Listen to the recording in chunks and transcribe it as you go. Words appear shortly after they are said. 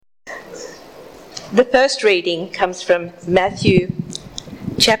The first reading comes from Matthew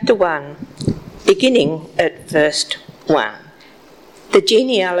chapter 1, beginning at verse 1. The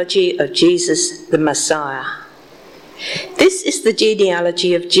genealogy of Jesus the Messiah. This is the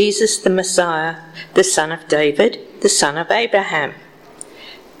genealogy of Jesus the Messiah, the son of David, the son of Abraham.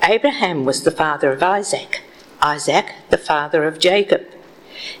 Abraham was the father of Isaac, Isaac the father of Jacob,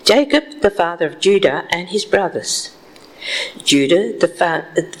 Jacob the father of Judah and his brothers, Judah the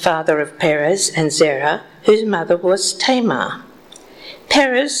father of Perez and Zerah, whose mother was Tamar,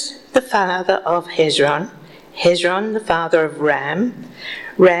 Perez the father of Hezron, Hezron the father of Ram,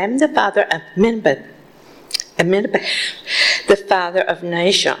 Ram the father of Amminadab, the father of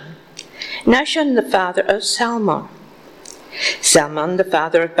Nahshon, Nahshon the father of Salmon, Salmon the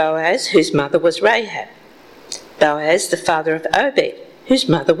father of Boaz, whose mother was Rahab, Boaz the father of Obed, whose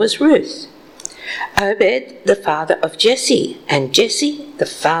mother was Ruth, Obed the father of Jesse, and Jesse the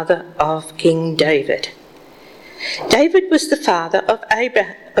father of King David. David was the father of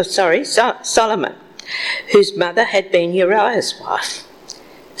Solomon, whose mother had been Uriah's wife.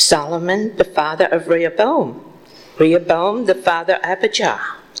 Solomon the father of Rehoboam, Rehoboam the father of Abijah,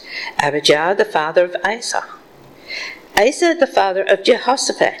 Abijah the father of Asa, Asa the father of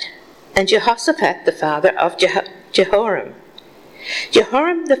Jehoshaphat, and Jehoshaphat the father of Jehoram,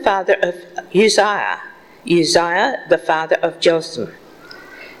 Jehoram the father of Uzziah, Uzziah the father of Jotham,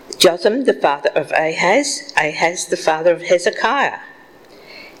 Jotham the father of Ahaz, Ahaz the father of Hezekiah,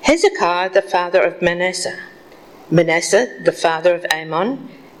 Hezekiah the father of Manasseh, Manasseh the father of Amon,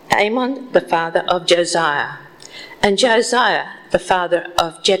 Amon the father of Josiah, and Josiah the father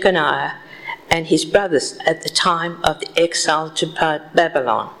of Jeconiah and his brothers at the time of the exile to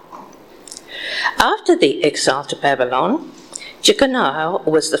Babylon. After the exile to Babylon, Jeconiah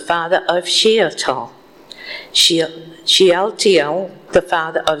was the father of Shealtiel, Shealtiel the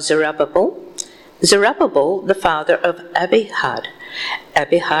father of Zerubbabel, Zerubbabel the father of Abihud,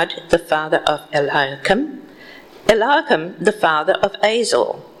 Abihud the father of Eliakim, Eliakim the father of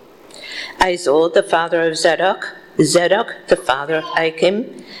Azor, Azor the father of Zadok, Zadok the father of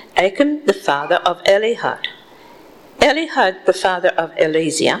Achim, Achim the father of Elihud, Elihud the father of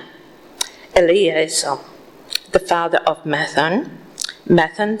Eleazar, Eleazar the father of Mathan,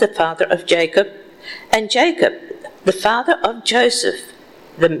 Mathan the father of Jacob, and Jacob the father of Joseph,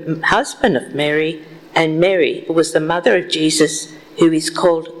 the husband of Mary, and Mary was the mother of Jesus, who is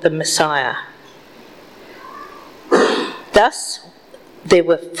called the Messiah. Thus, there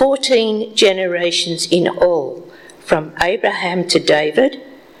were 14 generations in all, from Abraham to David,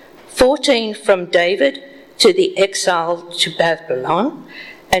 14 from David to the exile to Babylon,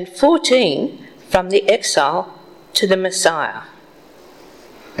 and 14 from the exile to the Messiah.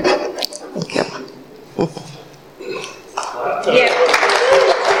 Thank you.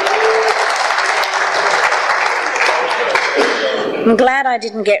 I'm glad I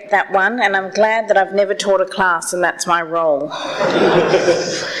didn't get that one, and I'm glad that I've never taught a class and that's my role.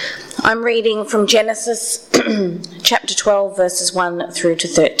 I'm reading from Genesis chapter 12, verses 1 through to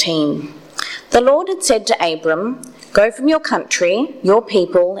 13. The Lord had said to Abram, "Go from your country, your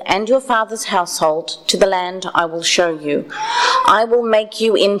people, and your father's household to the land I will show you. I will make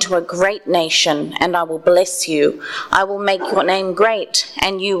you into a great nation, and I will bless you. I will make your name great,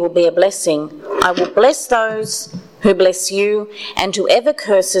 and you will be a blessing. I will bless those who bless you, and whoever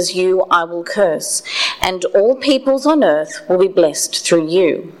curses you I will curse, and all peoples on earth will be blessed through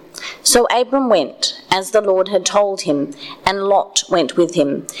you." So Abram went, as the Lord had told him, and Lot went with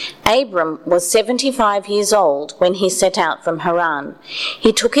him. Abram was 75 years old when he set out from Haran.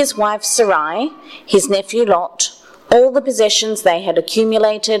 He took his wife Sarai, his nephew Lot, all the possessions they had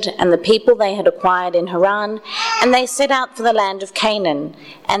accumulated, and the people they had acquired in Haran, and they set out for the land of Canaan,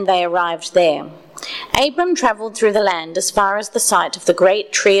 and they arrived there. Abram travelled through the land as far as the site of the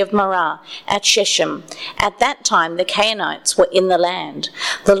great tree of Marah at Shechem. At that time the Canaanites were in the land.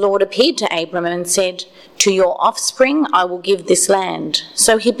 The Lord appeared to Abram and said, "To your offspring I will give this land."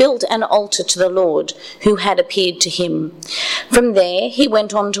 So he built an altar to the Lord, who had appeared to him. From there he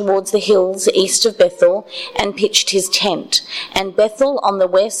went on towards the hills east of Bethel and pitched his tent, and Bethel on the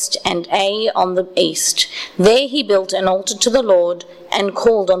west and Ai on the east. There he built an altar to the Lord and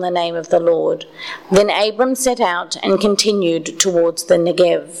called on the name of the Lord. Then Abram set out and continued towards the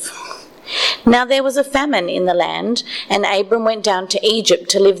Negev. Now there was a famine in the land, and Abram went down to Egypt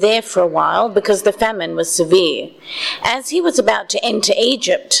to live there for a while, because the famine was severe. As he was about to enter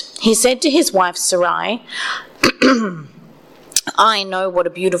Egypt, he said to his wife Sarai, I know what a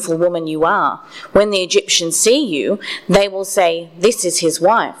beautiful woman you are. When the Egyptians see you, they will say, 'This is his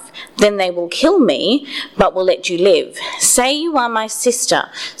wife.' Then they will kill me, but will let you live. Say you are my sister,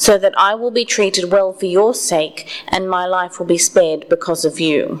 so that I will be treated well for your sake, and my life will be spared because of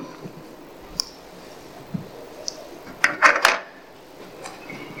you."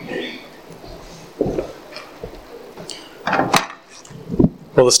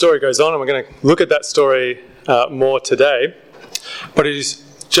 Well, the story goes on, and we're going to look at that story more today. But it is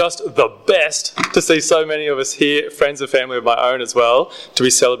just the best to see so many of us here, friends and family of my own as well, to be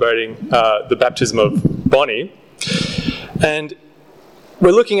celebrating the baptism of Bonnie. And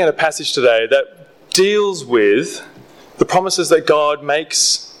we're looking at a passage today that deals with the promises that God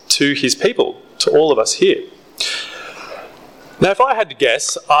makes to his people, to all of us here. Now, if I had to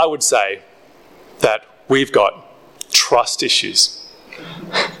guess, I would say that we've got trust issues.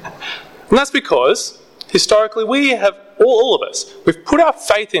 And that's because, historically, we have, all of us, we've put our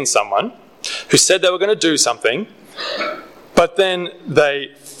faith in someone who said they were going to do something, but then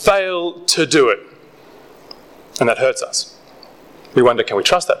they fail to do it. And that hurts us. We wonder, can we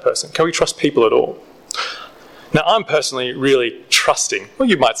trust that person? Can we trust people at all? Now, I'm personally really trusting, or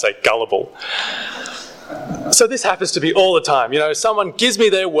you might say gullible. So this happens to me all the time. You know, someone gives me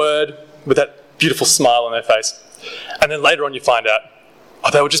their word with that beautiful smile on their face, and then later on you find out, oh,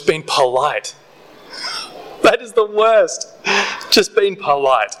 they were just being polite. That is the worst. Just being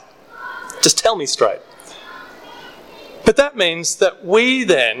polite. Just tell me straight. But that means that we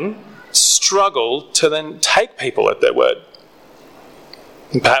then struggle to then take people at their word.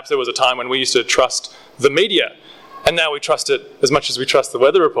 And perhaps there was a time when we used to trust the media, and now we trust it as much as we trust the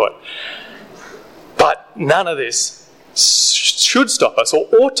weather report. But none of this should stop us, or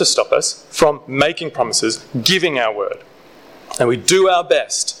ought to stop us, from making promises, giving our word. And we do our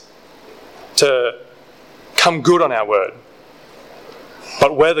best to come good on our word.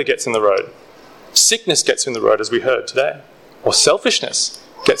 But weather gets in the road. Sickness gets in the road, as we heard today. Or selfishness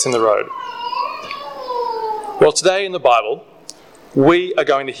gets in the road. Well, today in the Bible, we are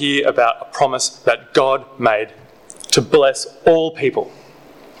going to hear about a promise that God made to bless all people.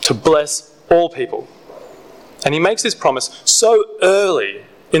 To bless all people. And he makes this promise so early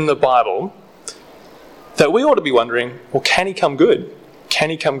in the Bible that we ought to be wondering, well, can he come good? Can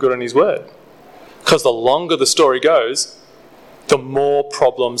he come good on his word? Because the longer the story goes, the more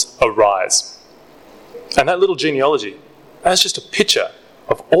problems arise. And that little genealogy, that's just a picture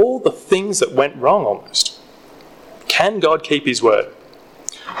of all the things that went wrong almost. Can God keep his word?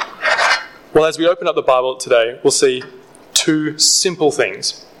 Well, as we open up the Bible today, we'll see two simple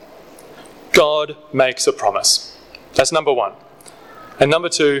things. God makes a promise. That's number one. And number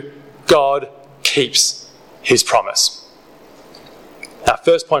two, God keeps his promise. Our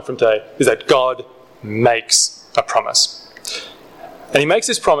first point from today is that God makes a promise. And he makes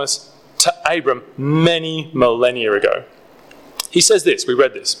this promise to Abram many millennia ago. He says this, we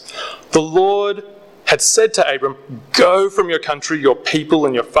read this. The Lord had said to Abram, "Go from your country, your people,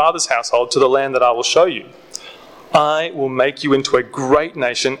 and your father's household to the land that I will show you. I will make you into a great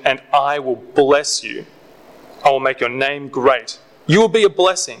nation, and I will bless you. I will make your name great. You will be a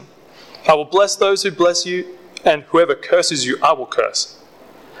blessing. I will bless those who bless you, and whoever curses you, I will curse.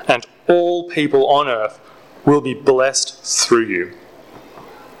 And all people on earth will be blessed through you."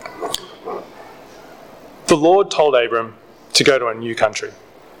 The Lord told Abram to go to a new country.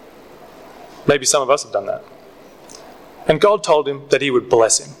 Maybe some of us have done that. And God told him that he would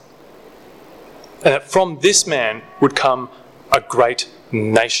bless him. And that from this man would come a great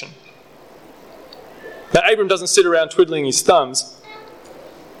nation. Now, Abram doesn't sit around twiddling his thumbs.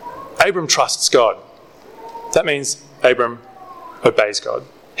 Abram trusts God. That means Abram obeys God.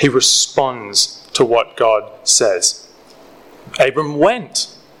 He responds to what God says. Abram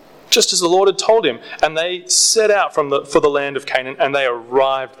went, just as the Lord had told him, and they set out for the land of Canaan, and they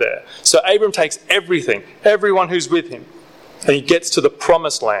arrived there. So Abram takes everything, everyone who's with him, and he gets to the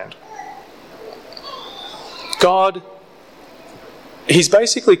promised land. God, he's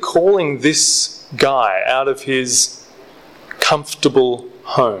basically calling this guy out of his comfortable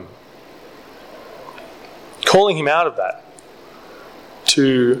home. Calling him out of that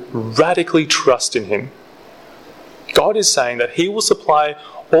to radically trust in him. God is saying that he will supply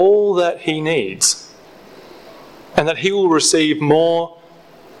all that he needs and that he will receive more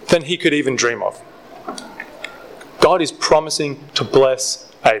than he could even dream of. God is promising to bless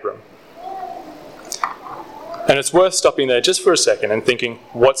Abram. And it's worth stopping there just for a second and thinking,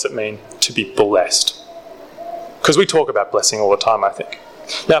 what's it mean to be blessed? Because we talk about blessing all the time, I think.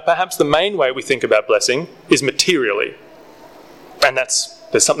 Now, perhaps the main way we think about blessing is materially. And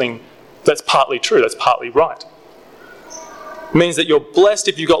there's something that's partly true, that's partly right. It means that you're blessed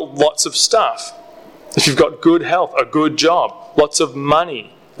if you've got lots of stuff. If you've got good health, a good job, lots of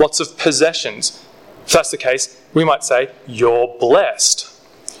money, lots of possessions. If that's the case, we might say, you're blessed.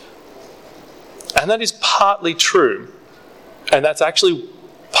 And that is partly true. And that's actually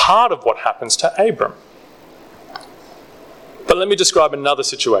part of what happens to Abram. But let me describe another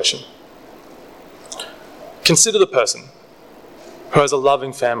situation. Consider the person who has a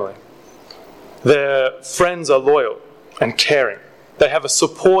loving family. Their friends are loyal and caring. They have a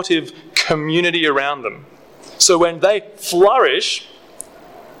supportive community around them. So when they flourish,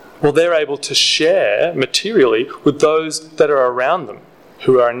 well, they're able to share materially with those that are around them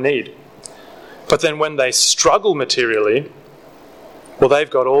who are in need. But then when they struggle materially, well, they've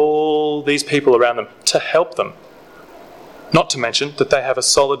got all these people around them to help them. Not to mention that they have a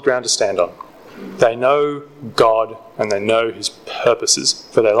solid ground to stand on. They know God and they know His purposes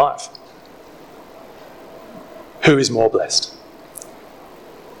for their life. Who is more blessed?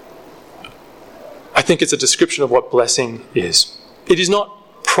 I think it's a description of what blessing is. It is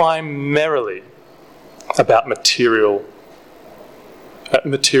not primarily about material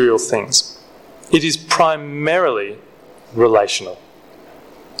things. It is primarily relational.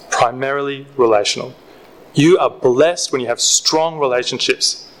 Primarily relational. You are blessed when you have strong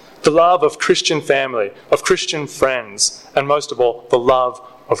relationships. The love of Christian family, of Christian friends, and most of all, the love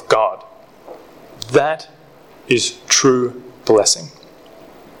of God. That is true blessing.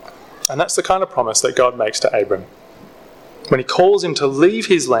 And that's the kind of promise that God makes to Abram. When He calls him to leave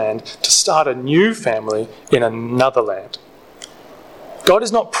his land to start a new family in another land. God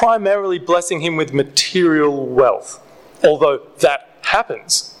is not primarily blessing him with material wealth, although that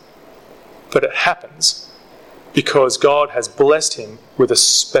happens. But it happens because God has blessed him with a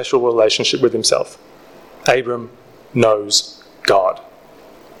special relationship with Himself. Abram knows God,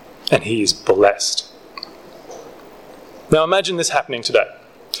 and he is blessed. Now imagine this happening today.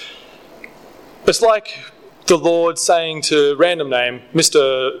 It's like the Lord saying to random name,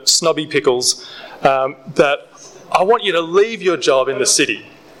 Mr. Snobby Pickles, that I want you to leave your job in the city.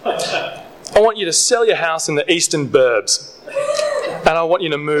 I want you to sell your house in the eastern burbs. And I want you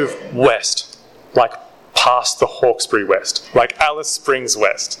to move west, like past the Hawkesbury West, like Alice Springs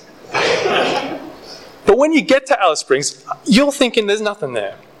West. But when you get to Alice Springs, you're thinking there's nothing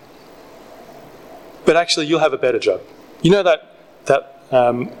there. But actually, you'll have a better job. You know that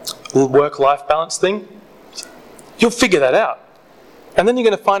work-life balance thing? You'll figure that out. And then you're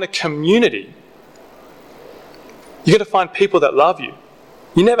going to find a community. You're going to find people that love you.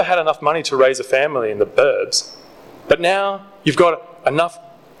 You never had enough money to raise a family in the burbs. But now you've got enough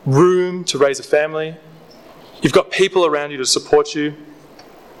room to raise a family. You've got people around you to support you.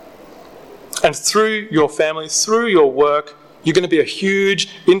 And through your family, through your work, you're going to be a huge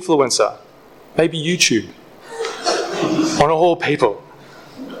influencer. Maybe YouTube. On all people.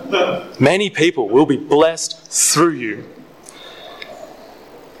 Many people will be blessed through you.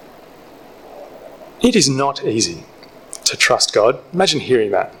 It is not easy to trust God. Imagine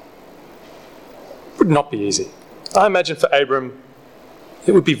hearing that. It would not be easy. I imagine for Abram,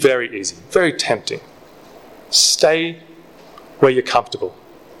 it would be very easy, very tempting. Stay where you're comfortable.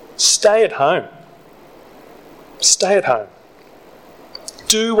 Stay at home. Stay at home.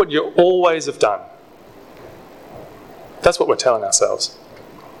 Do what you always have done. That's what we're telling ourselves.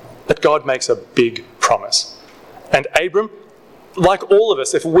 But God makes a big promise. And Abram, like all of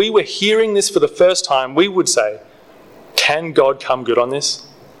us, if we were hearing this for the first time, we would say, can God come good on this?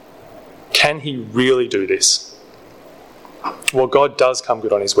 Can He really do this? Well, God does come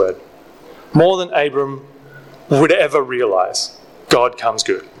good on His word. More than Abram would ever realise, God comes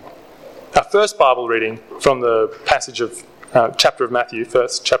good. Our first Bible reading from the passage of chapter of Matthew,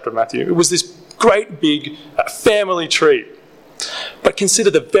 first chapter of Matthew, it was this great big family tree. But consider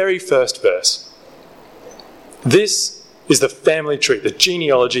the very first verse. This is the family tree, the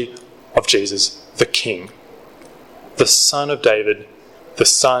genealogy of Jesus, the King, the son of David, the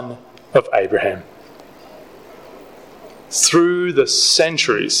son of Abraham. Through the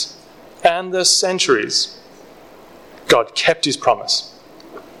centuries and the centuries, God kept His promise.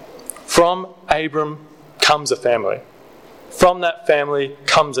 From Abram comes a family. From that family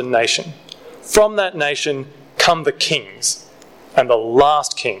comes a nation. From that nation come the kings. And the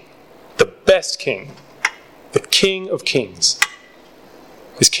last king, the best king, the King of Kings,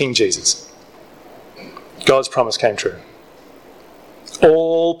 is King Jesus. God's promise came true.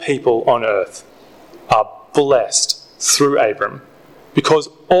 All people on earth are blessed through Abram, because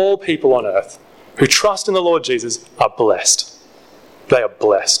all people on earth who trust in the Lord Jesus are blessed. They are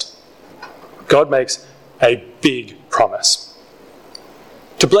blessed. God makes a big promise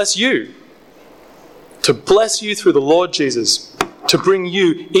to bless you, to to bless you through the Lord Jesus, to bring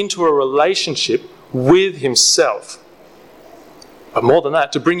you into a relationship with himself. But more than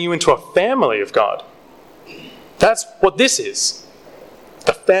that, to bring you into a family of God. That's what this is.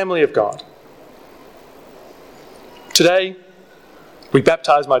 The family of God. Today, we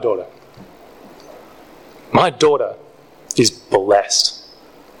baptize my daughter. My daughter is blessed.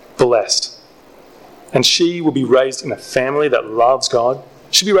 Blessed. And she will be raised in a family that loves God.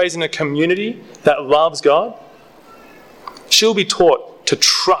 She'll be raised in a community that loves God. She'll be taught to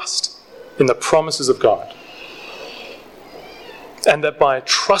trust in the promises of God. And that by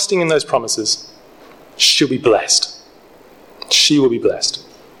trusting in those promises, she'll be blessed. She will be blessed.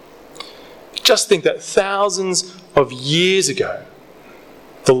 Just think that thousands of years ago,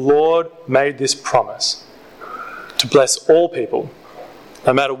 the Lord made this promise to bless all people,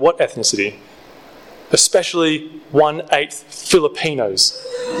 no matter what ethnicity, especially 1/8 Filipinos.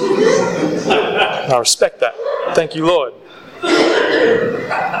 I respect that. Thank you, Lord.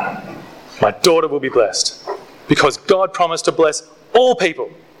 My daughter will be blessed because God promised to bless all people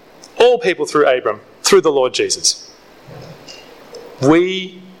through Abram, through the Lord Jesus.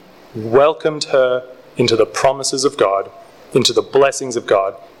 We welcomed her into the promises of God, into the blessings of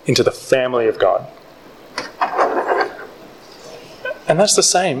God, into the family of God. And that's the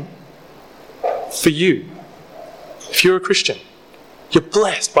same for you. If you're a Christian, you're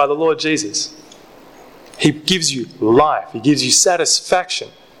blessed by the Lord Jesus. He gives you life. He gives you satisfaction,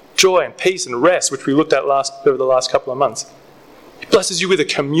 joy and peace and rest, which we looked at over the last couple of months. He blesses you with a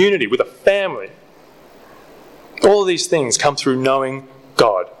community, with a family. All of these things come through knowing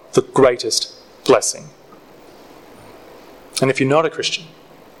God, the greatest blessing. And if you're not a Christian,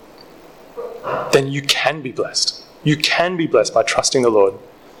 then you can be blessed. You can be blessed by trusting the Lord.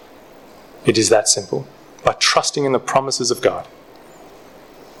 It is that simple. By trusting in the promises of God.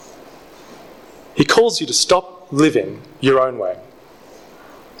 He calls you to stop living your own way.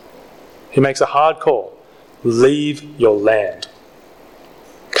 He makes a hard call. Leave your land.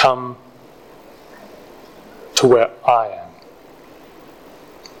 Come to where I am.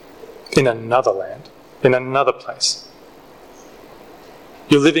 In another land. In another place.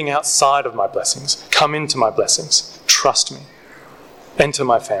 You're living outside of my blessings. Come into my blessings. Trust me. Enter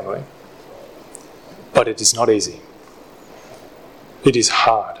my family. But it is not easy. It is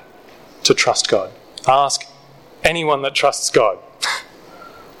hard to trust God. Ask anyone that trusts God.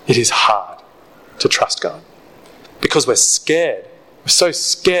 It is hard to trust God. Because we're scared. We're so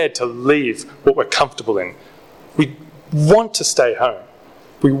scared to leave what we're comfortable in. We want to stay home.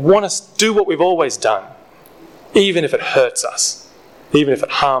 We want to do what we've always done. Even if it hurts us. Even if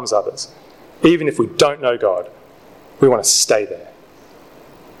it harms others. Even if we don't know God. We want to stay there.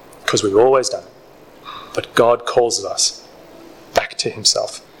 Because we've always done it. But God calls us back to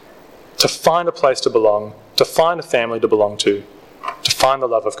himself. To find a place to belong. To find a family to belong to. To find the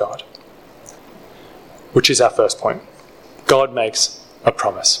love of God. Which is our first point. God makes a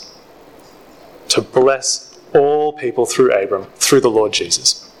promise. To bless all people through Abram, through the Lord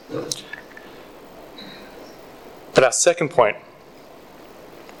Jesus. But our second point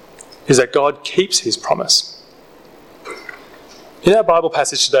is that God keeps his promise. In our Bible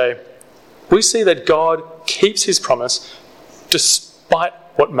passage today, we see that God keeps his promise despite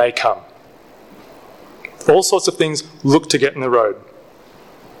what may come. All sorts of things look to get in the road.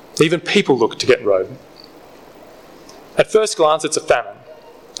 Even people look to get in the road. At first glance, it's a famine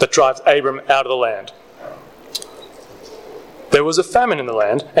that drives Abram out of the land. There was a famine in the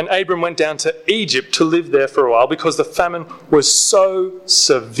land, and Abram went down to Egypt to live there for a while because the famine was so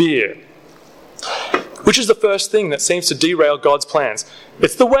severe. Which is the first thing that seems to derail God's plans.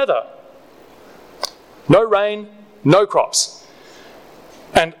 It's the weather. No rain, no crops.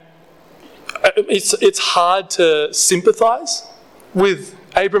 And it's hard to sympathise with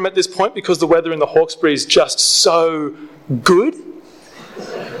Abram at this point because the weather in the Hawkesbury is just so good.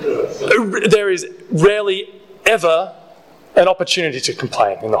 There is rarely ever an opportunity to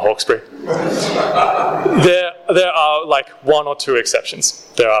complain in the Hawkesbury. There are like one or two exceptions.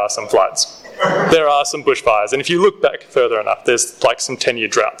 There are some floods. There are some bushfires. And if you look back further enough, there's like some 10-year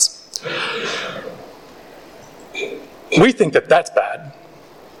droughts. We think that that's bad.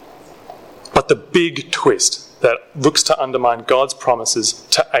 But the big twist that looks to undermine God's promises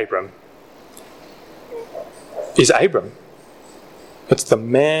to Abram is Abram. It's the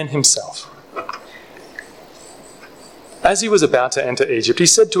man himself. As he was about to enter Egypt, he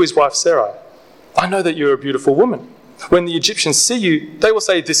said to his wife Sarai, "I know that you're a beautiful woman. When the Egyptians see you, they will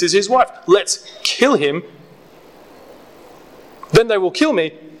say, 'This is his wife. Let's kill him. Then they will kill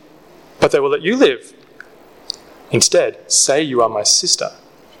me, but they will let you live. Instead, say you are my sister,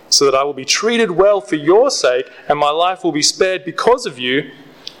 so that I will be treated well for your sake, and my life will be spared because of you.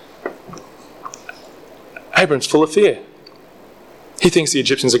 Abram's full of fear. He thinks the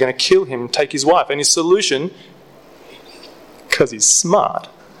Egyptians are going to kill him and take his wife. And his solution, because he's smart,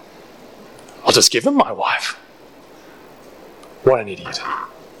 I'll just give them my wife. What an idiot.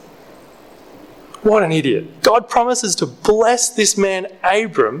 What an idiot. God promises to bless this man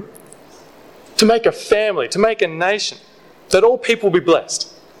Abram, to make a family, to make a nation, that all people will be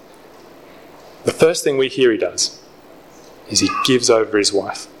blessed. The first thing we hear he does is he gives over his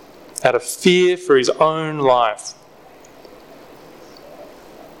wife out of fear for his own life.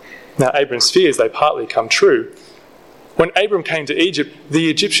 Now, Abram's fears, they partly come true. When Abram came to Egypt, the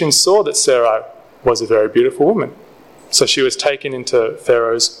Egyptians saw that Sarai was a very beautiful woman. So she was taken into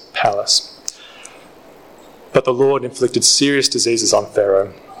Pharaoh's palace. But the Lord inflicted serious diseases on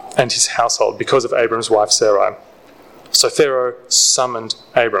Pharaoh and his household because of Abram's wife Sarai. So Pharaoh summoned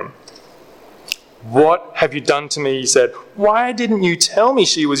Abram. "What have you done to me?" he said. "Why didn't you tell me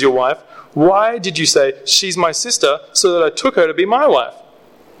she was your wife? Why did you say, 'She's my sister,' so that I took her to be my wife?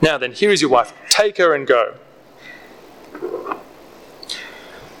 Now then, here is your wife. Take her and go."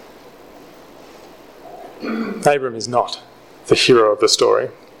 Abram is not the hero of the story.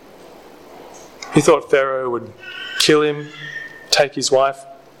 He thought Pharaoh would kill him, take his wife.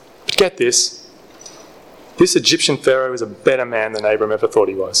 But get this. This Egyptian Pharaoh is a better man than Abram ever thought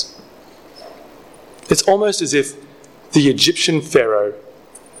he was. It's almost as if the Egyptian Pharaoh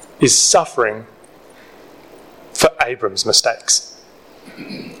is suffering for Abram's mistakes.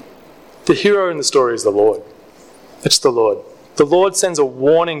 The hero in the story is the Lord. It's the Lord. The Lord sends a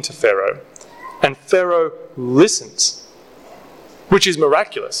warning to Pharaoh, and Pharaoh listens, which is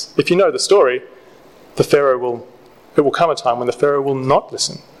miraculous. If you know the story, it will come a time when the Pharaoh will not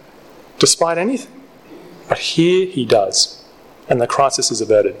listen, despite anything. But here he does, and the crisis is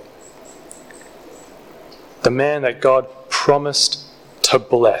averted. The man that God promised to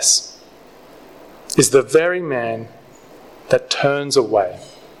bless is the very man that turns away,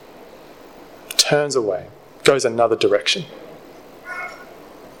 goes another direction.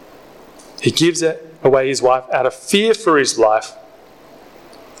 He gives away his wife out of fear for his life.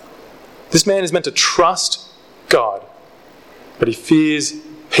 This man is meant to trust God, but he fears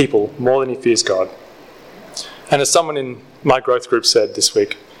people more than he fears God. And as someone in my growth group said this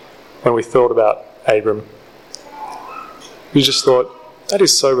week, when we thought about Abram, we just thought, that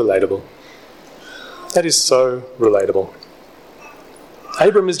is so relatable. That is so relatable.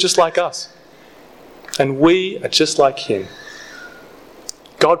 Abram is just like us, and we are just like him.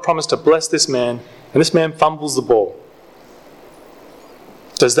 God promised to bless this man, and this man fumbles the ball.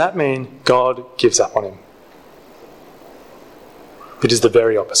 Does that mean God gives up on him? It is the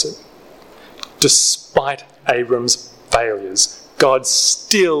very opposite. Despite Abram's failures, God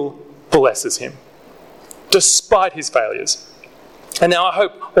still blesses him. Despite his failures. And now I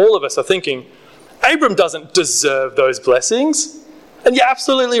hope all of us are thinking, Abram doesn't deserve those blessings. And you're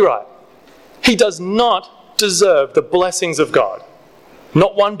absolutely right. He does not deserve the blessings of God.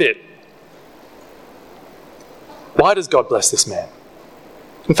 Not one bit. Why does God bless this man?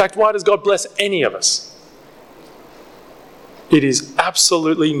 In fact, why does God bless any of us? It is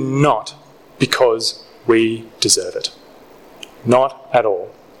absolutely not because we deserve it. Not at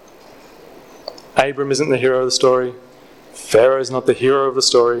all. Abram isn't the hero of the story. Pharaoh is not the hero of the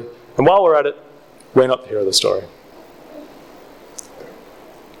story. And while we're at it, we're not the hero of the story.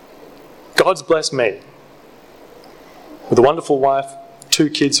 God's blessed me with a wonderful wife, 2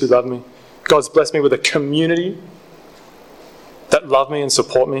 kids who love me. God's blessed me with a community that love me and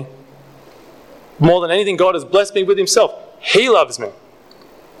support me. More than anything, God has blessed me with himself. He loves me.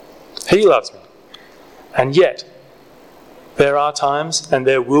 He loves me. And yet, there are times, and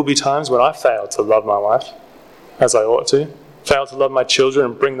there will be times, when I fail to love my wife as I ought to, fail to love my children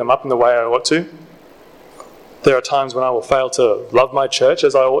and bring them up in the way I ought to. There are times when I will fail to love my church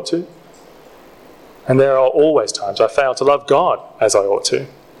as I ought to. And there are always times I fail to love God as I ought to.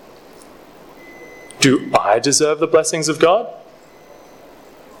 Do I deserve the blessings of God?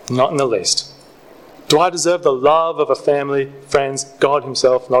 Not in the least. Do I deserve the love of a family, friends, God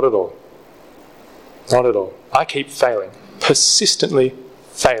himself? Not at all. Not at all. I keep failing, persistently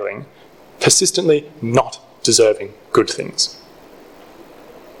not deserving good things.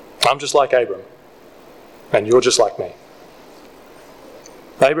 I'm just like Abram, and you're just like me.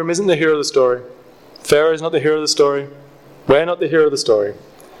 Abram isn't the hero of the story. Pharaoh is not the hero of the story. We're not the hero of the story.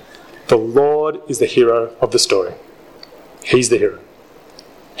 The Lord is the hero of the story. He's the hero.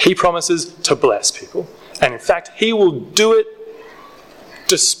 He promises to bless people. And in fact, he will do it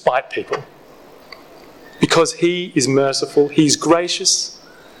despite people. Because he is merciful, he's gracious,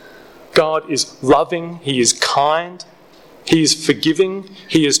 God is loving, he is kind, he is forgiving,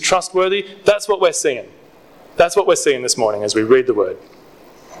 he is trustworthy. That's what we're seeing. That's what we're seeing this morning as we read the word.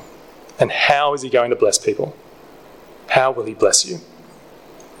 And how is he going to bless people? How will he bless you?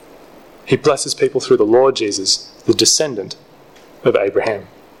 He blesses people through the Lord Jesus, the descendant of Abraham.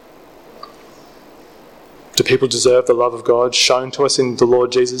 Do people deserve the love of God shown to us in the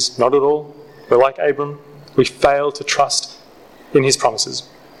Lord Jesus? Not at all. We're like Abram. We fail to trust in his promises.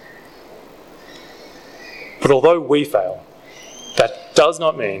 But although we fail, that does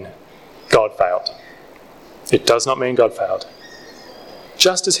not mean God failed. It does not mean God failed.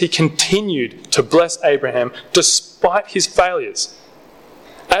 Just as he continued to bless Abraham despite his failures.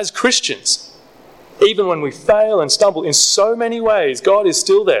 As Christians, even when we fail and stumble in so many ways, God is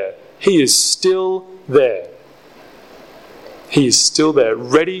still there. He is still there. He is still there,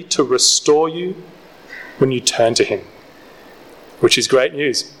 ready to restore you when you turn to him. Which is great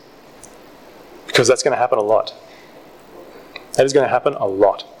news, because that's going to happen a lot. That is going to happen a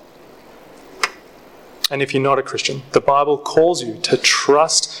lot. And if you're not a Christian, the Bible calls you to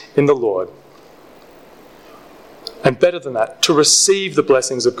trust in the Lord. And better than that, to receive the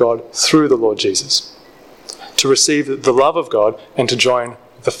blessings of God through the Lord Jesus. To receive the love of God and to join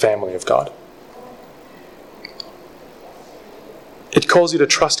the family of God. It calls you to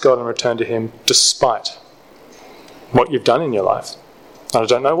trust God and return to him despite what you've done in your life. And I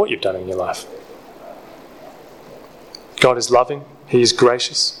don't know what you've done in your life. God is loving, he is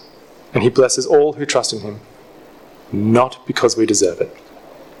gracious, and he blesses all who trust in him, not because we deserve it.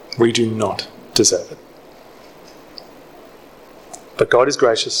 We do not deserve it. But God is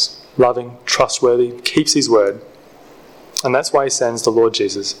gracious, loving, trustworthy, keeps his word, and that's why he sends the Lord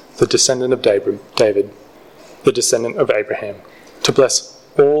Jesus, the descendant of David, the descendant of Abraham, to bless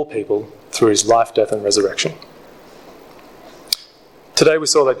all people through his life, death, and resurrection. Today we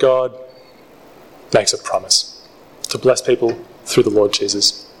saw that God makes a promise to bless people through the Lord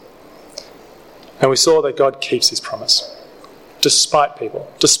Jesus. And we saw that God keeps his promise. Despite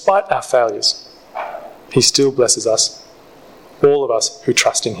people, despite our failures, he still blesses us, all of us who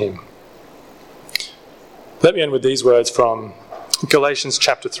trust in him. Let me end with these words from Galatians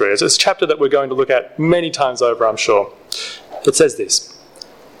chapter 3. It's a chapter that we're going to look at many times over, I'm sure. It says this: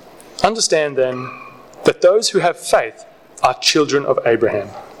 "Understand then that those who have faith are children of Abraham.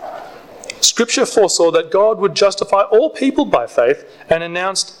 Scripture foresaw that God would justify all people by faith and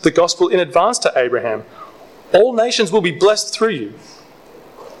announced the gospel in advance to Abraham. All nations will be blessed through you.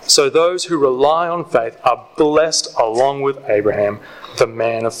 So those who rely on faith are blessed along with Abraham, the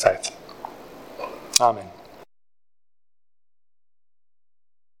man of faith." Amen.